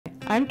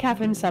I'm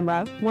Catherine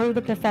Sumra, one of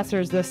the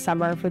professors this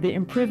summer for the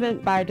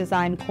Improvement by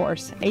Design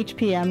course,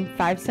 HPM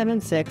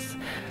 576,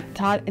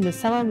 taught in the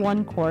Summer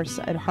 1 course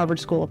at Harvard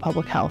School of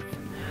Public Health.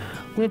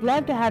 We'd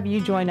love to have you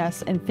join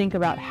us and think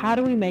about how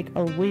do we make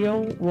a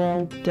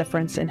real-world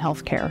difference in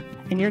healthcare.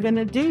 And you're going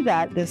to do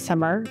that this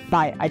summer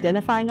by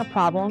identifying a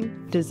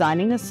problem,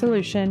 designing a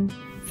solution,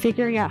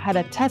 figuring out how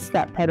to test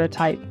that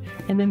prototype,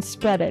 and then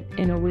spread it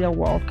in a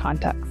real-world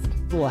context.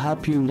 Will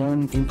help you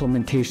learn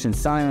implementation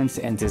science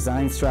and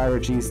design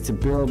strategies to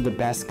build the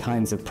best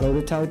kinds of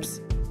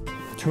prototypes,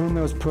 turn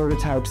those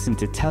prototypes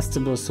into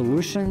testable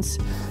solutions,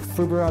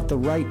 figure out the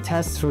right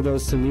tests for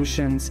those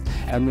solutions,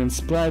 and then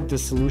spread the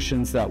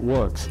solutions that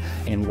works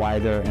in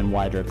wider and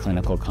wider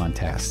clinical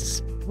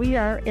contexts. We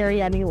are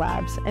Ariadne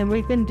Labs, and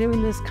we've been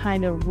doing this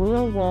kind of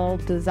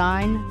real-world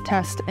design,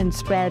 test, and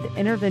spread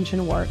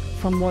intervention work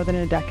for more than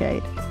a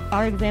decade.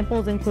 Our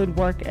examples include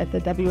work at the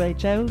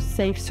WHO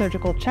Safe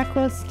Surgical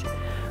Checklist,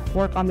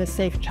 work on the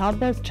Safe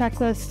Childbirth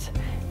Checklist,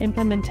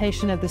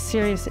 implementation of the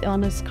Serious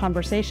Illness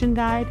Conversation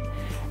Guide,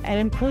 and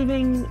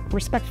improving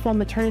respectful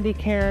maternity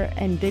care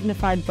and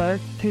dignified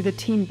birth through the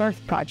Teen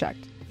Birth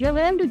Project. You'll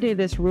learn to do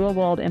this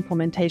real-world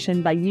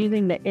implementation by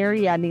using the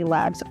Ariadne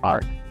Labs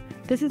ART.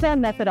 This is our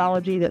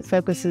methodology that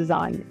focuses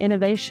on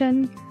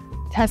innovation,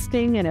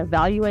 testing and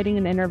evaluating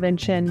an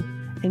intervention,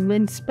 and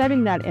then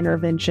spreading that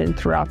intervention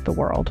throughout the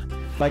world.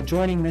 By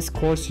joining this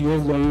course, you'll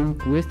learn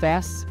with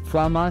us,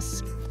 from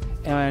us,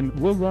 and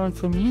we'll learn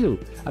from you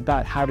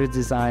about how to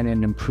design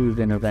and improve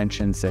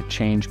interventions that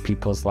change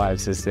people's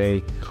lives as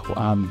they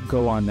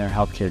go on their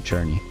healthcare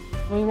journey.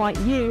 We want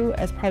you,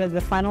 as part of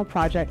the final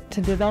project,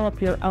 to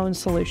develop your own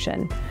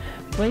solution.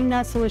 Bring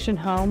that solution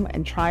home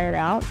and try it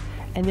out,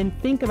 and then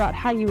think about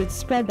how you would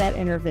spread that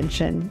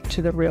intervention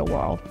to the real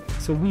world.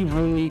 So we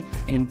really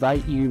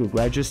invite you to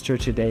register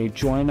today,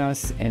 join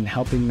us in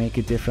helping make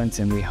a difference,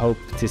 and we hope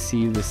to see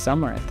you this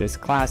summer at this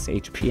class,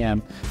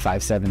 HPM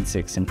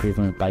 576,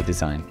 Improvement by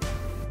Design.